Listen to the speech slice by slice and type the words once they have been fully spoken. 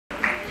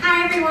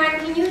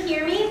everyone, can you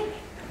hear me?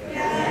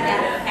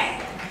 Yes. Okay.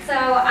 So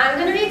I'm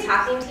going to be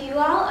talking to you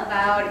all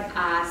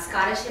about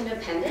Scottish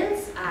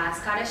independence.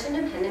 Scottish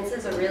independence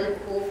is a really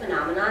cool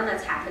phenomenon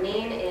that's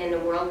happening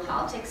in world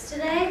politics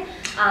today,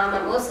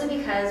 mostly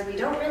because we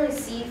don't really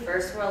see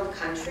first world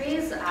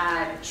countries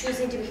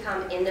choosing to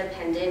become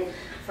independent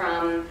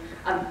from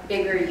a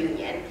bigger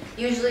union.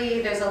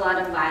 Usually there's a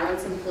lot of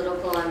violence and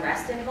political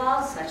unrest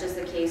involved, such as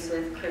the case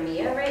with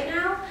Crimea right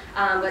now,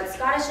 but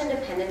Scottish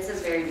independence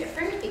is very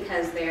different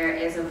because there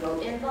is a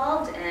vote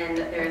involved and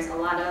there's a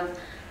lot of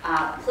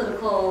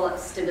political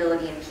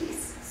stability and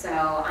peace.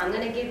 So I'm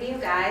going to give you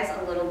guys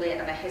a little bit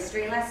of a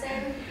history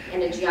lesson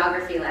and a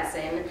geography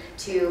lesson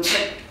to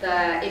put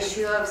the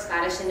issue of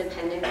Scottish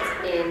independence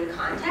in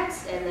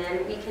context, and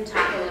then we can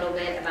talk a little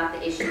bit about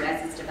the issue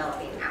as it's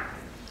developing now.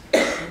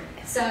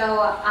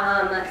 So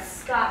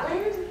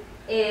Scotland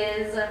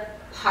is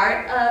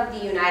part of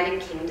the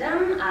United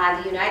Kingdom.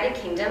 The United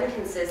Kingdom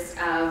consists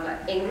of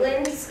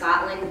England,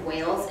 Scotland,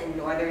 Wales, and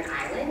Northern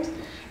Ireland.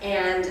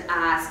 And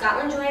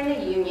Scotland joined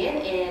the Union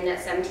in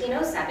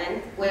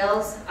 1707.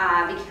 Wales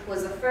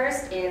was the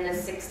first in the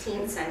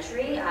 16th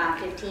century,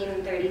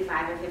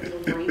 1535 and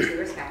 1542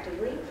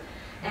 respectively.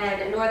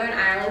 And Northern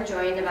Ireland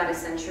joined about a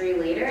century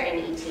later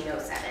in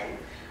 1807.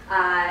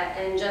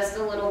 And just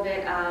a little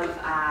bit of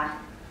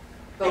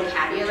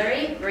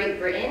vocabulary. Great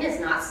Britain is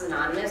not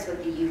synonymous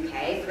with the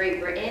UK. Great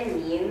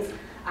Britain means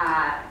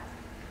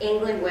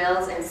England,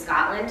 Wales, and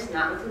Scotland,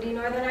 not including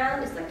Northern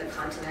Ireland, is like the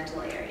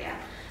continental area.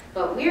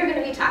 But we're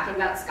going to be talking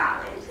about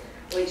Scotland,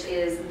 which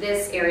is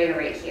this area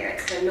right here.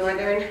 It's the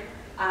northern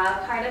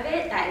part of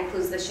it that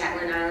includes the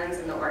Shetland Islands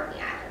and the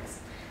Orkney Islands.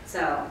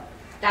 So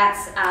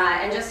that's,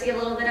 and just to give a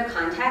little bit of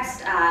context,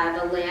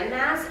 the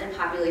landmass and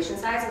population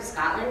size of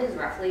Scotland is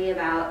roughly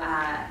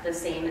about the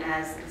same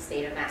as the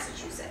state of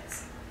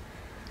Massachusetts.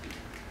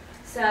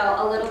 So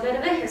a little bit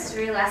of a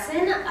history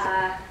lesson.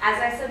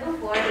 As I said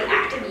before, the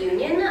Act of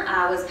Union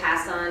was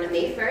passed on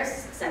May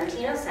 1st,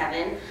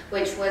 1707,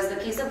 which was the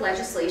piece of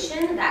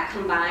legislation that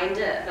combined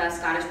the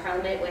Scottish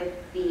Parliament with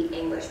the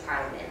English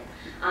Parliament.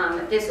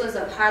 This was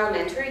a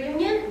parliamentary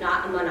union,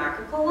 not a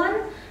monarchical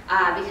one,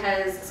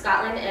 because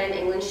Scotland and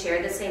England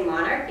shared the same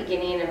monarch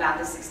beginning in about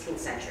the 16th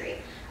century.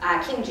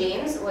 King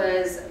James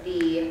was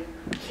the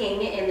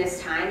king in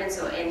this time,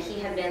 and he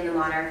had been the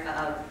monarch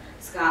of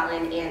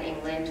Scotland and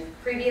England.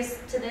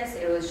 Previous to this,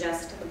 it was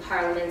just the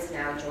parliaments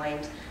now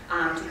joined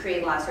to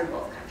create laws for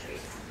both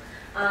countries.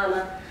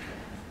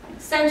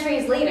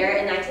 Centuries later,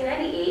 in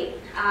 1998,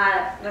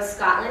 the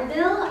Scotland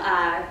Bill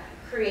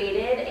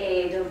created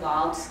a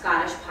devolved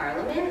Scottish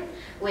Parliament,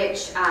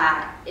 which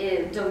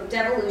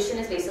devolution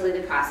is basically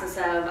the process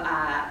of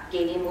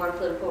gaining more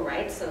political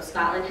rights. So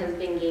Scotland has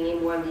been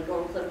gaining more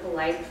legal and political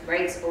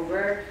rights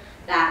over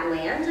that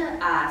land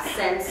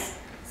since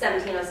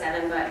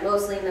 1707, but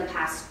mostly in the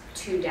past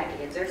 2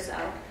 decades or so.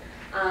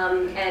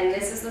 And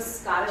this is the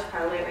Scottish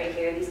Parliament right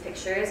here, these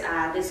pictures.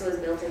 This was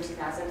built in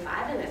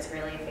 2005, and it's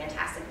really a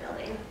fantastic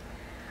building.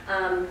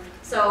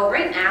 So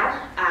right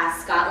now,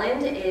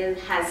 Scotland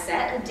has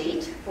set a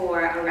date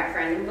for a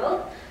referendum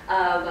vote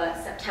of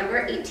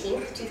September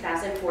 18th,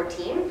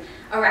 2014.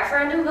 A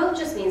referendum vote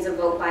just means a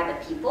vote by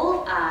the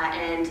people,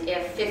 and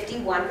if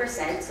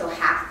 51%, so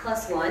half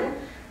plus one,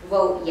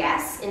 vote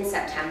yes in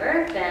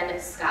September, then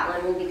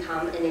Scotland will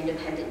become an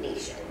independent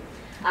nation.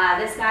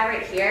 This guy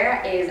right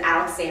here is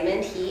Alex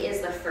Salmond. He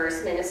is the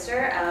first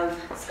minister of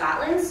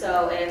Scotland,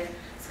 so if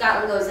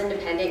Scotland goes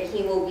independent,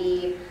 he will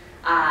be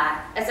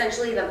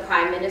essentially the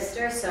prime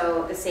minister,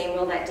 so the same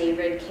role that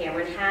David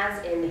Cameron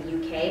has in the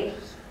UK.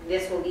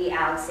 This will be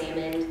Alex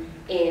Salmond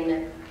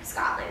in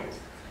Scotland.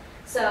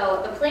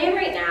 So the plan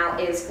right now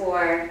is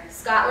for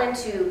Scotland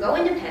to go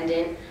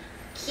independent,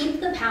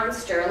 keep the pound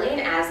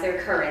sterling as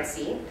their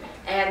currency,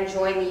 and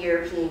join the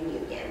European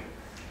Union.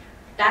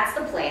 That's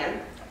the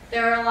plan.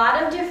 There are a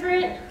lot of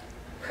different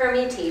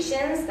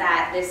permutations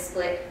that this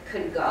split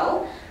could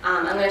go.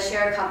 I'm going to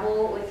share a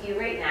couple with you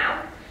right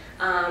now.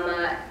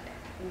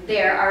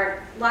 There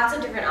are lots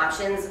of different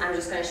options. I'm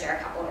just going to share a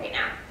couple right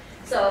now.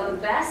 So the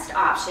best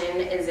option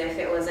is if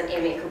it was an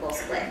amicable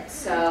split.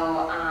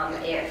 So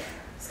if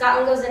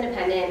Scotland goes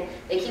independent,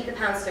 they keep the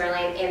pound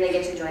sterling, and they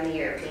get to join the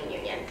European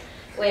Union.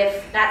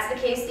 If that's the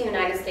case, the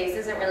United States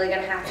isn't really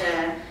going to have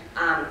to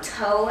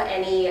toe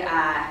any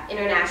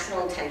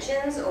international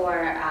tensions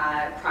or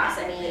cross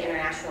any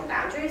international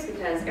boundaries,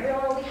 because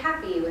everyone will be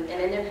happy with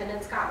an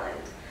independent Scotland.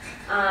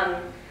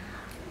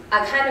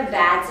 A kind of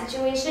bad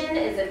situation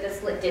is if the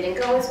split didn't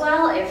go as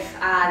well, if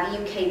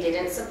the UK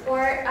didn't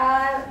support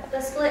the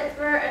split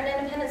for an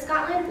independent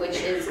Scotland, which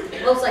is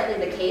most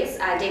likely the case.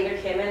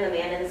 David Cameron, the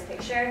man in this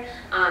picture,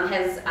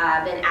 has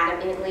been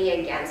adamantly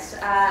against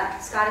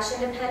Scottish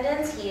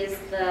independence. He is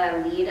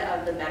the lead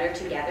of the Better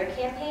Together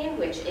campaign,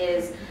 which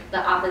is the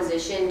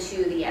opposition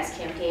to the Yes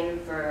campaign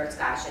for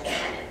Scottish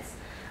independence.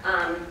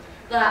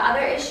 The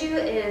other issue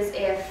is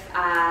if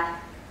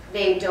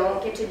they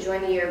don't get to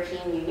join the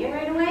European Union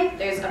right away.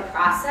 There's a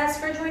process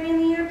for joining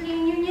the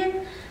European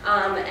Union,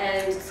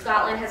 and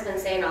Scotland has been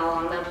saying all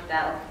along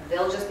that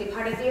they'll just be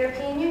part of the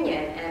European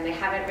Union, and they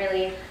haven't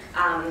really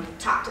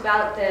talked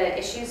about the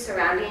issues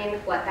surrounding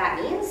what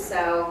that means.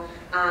 So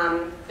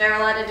there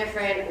are a lot of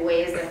different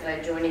ways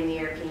that joining the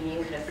European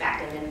Union could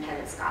affect an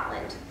independent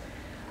Scotland.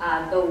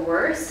 The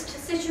worst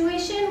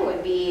situation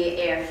would be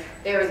if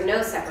there was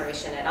no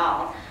separation at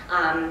all.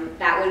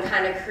 That would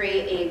kind of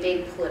create a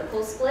big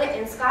political split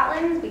in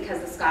Scotland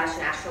because the Scottish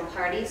National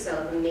Party,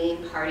 so the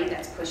main party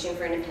that's pushing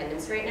for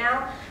independence right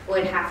now,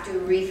 would have to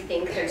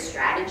rethink their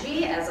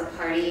strategy as a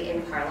party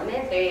in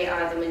Parliament. They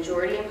are the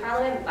majority in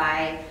Parliament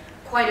by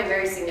quite a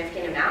very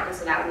significant amount, and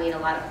so that would mean a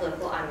lot of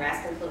political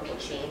unrest and political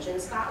change in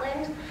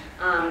Scotland.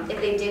 If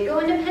they did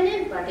go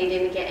independent, but they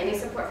didn't get any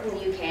support from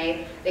the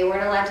UK, they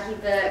weren't allowed to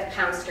keep the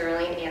pound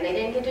sterling, and they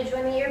didn't get to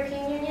join the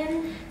European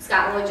Union,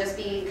 Scotland would just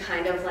be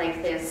kind of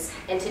like this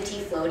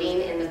entity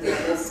floating in the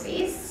global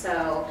space.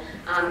 So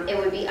it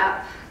would be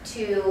up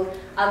to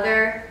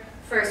other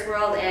first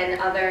world and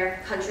other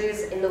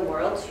countries in the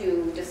world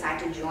to decide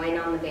to join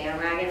on the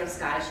bandwagon of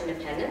Scottish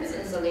independence.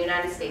 And so the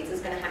United States is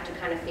going to have to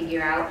kind of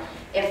figure out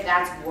if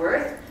that's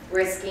worth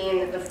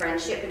risking the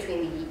friendship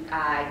between the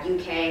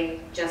UK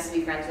just to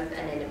be friends with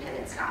an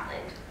independent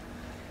Scotland.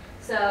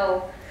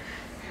 So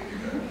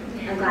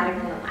I'm glad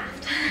everyone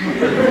laughed.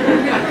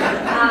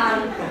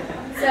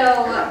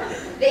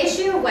 So the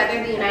issue of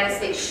whether the United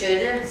States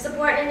should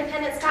support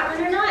independent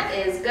Scotland or not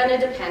is going to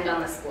depend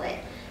on the split.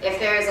 If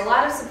there's a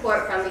lot of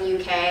support from the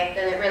UK,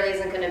 then it really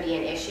isn't going to be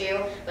an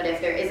issue. But if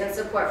there isn't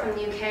support from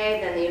the UK,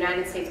 then the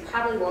United States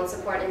probably won't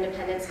support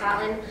independent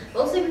Scotland,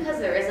 mostly because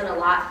there isn't a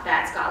lot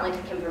that Scotland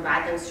can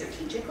provide them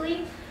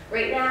strategically.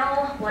 Right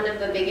now, one of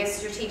the biggest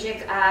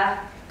strategic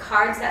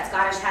cards that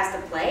Scottish has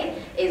to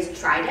play is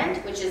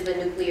Trident, which is the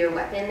nuclear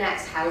weapon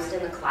that's housed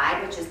in the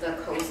Clyde, which is the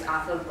coast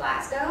off of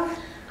Glasgow.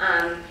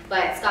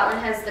 But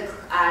Scotland has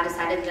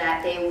decided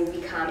that they will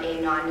become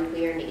a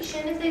non-nuclear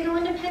nation if they go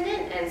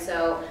independent, and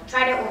so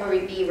Trident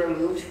will be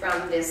removed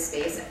from this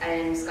space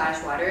in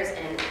Scottish waters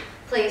and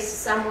placed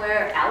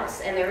somewhere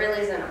else, and there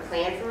really isn't a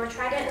plan for where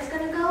Trident is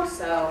going to go,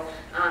 so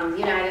the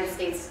United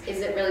States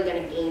isn't really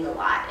going to gain a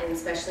lot, and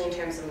especially in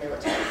terms of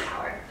military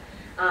power.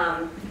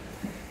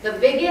 The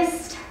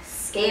biggest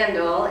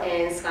scandal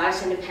in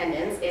Scottish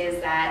independence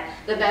is that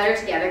the Better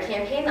Together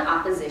campaign, the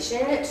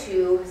opposition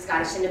to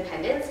Scottish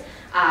independence,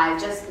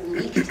 just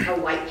leaked a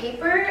white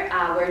paper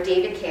where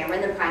David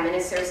Cameron, the Prime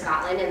Minister of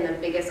Scotland and the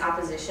biggest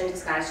opposition to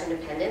Scottish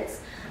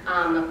independence,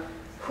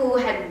 who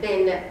had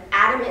been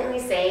adamantly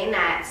saying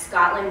that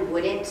Scotland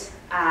wouldn't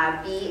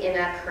be in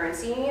a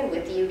currency union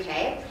with the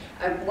UK.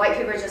 A white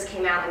paper just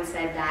came out and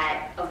said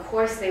that, of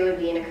course, they would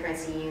be in a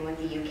currency union with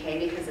the UK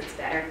because it's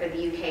better for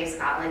the UK.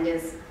 Scotland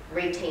is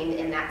retained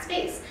in that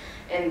space.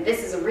 And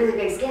this is a really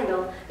big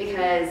scandal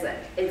because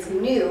it's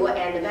new,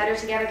 and the Better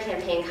Together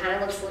campaign kind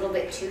of looks a little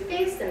bit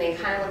two-faced, and they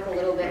kind of look a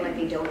little bit like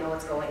they don't know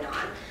what's going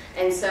on.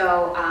 And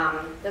so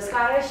the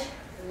Scottish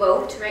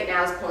vote right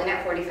now is polling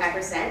at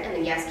 45%, and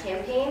the Yes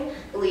campaign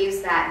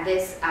believes that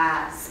this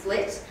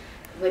split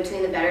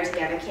between the Better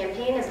Together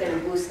campaign is going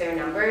to boost their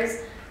numbers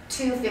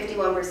to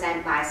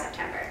 51% by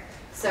September.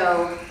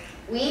 So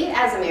we,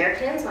 as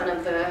Americans, one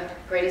of the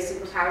greatest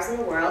superpowers in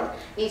the world,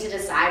 need to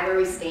decide where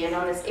we stand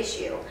on this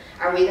issue.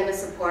 Are we going to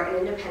support an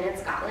independent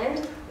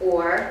Scotland,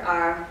 or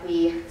are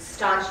we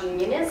staunch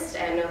unionists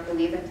and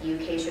believe that the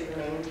UK should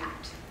remain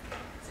intact?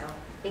 So,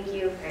 thank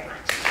you very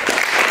much.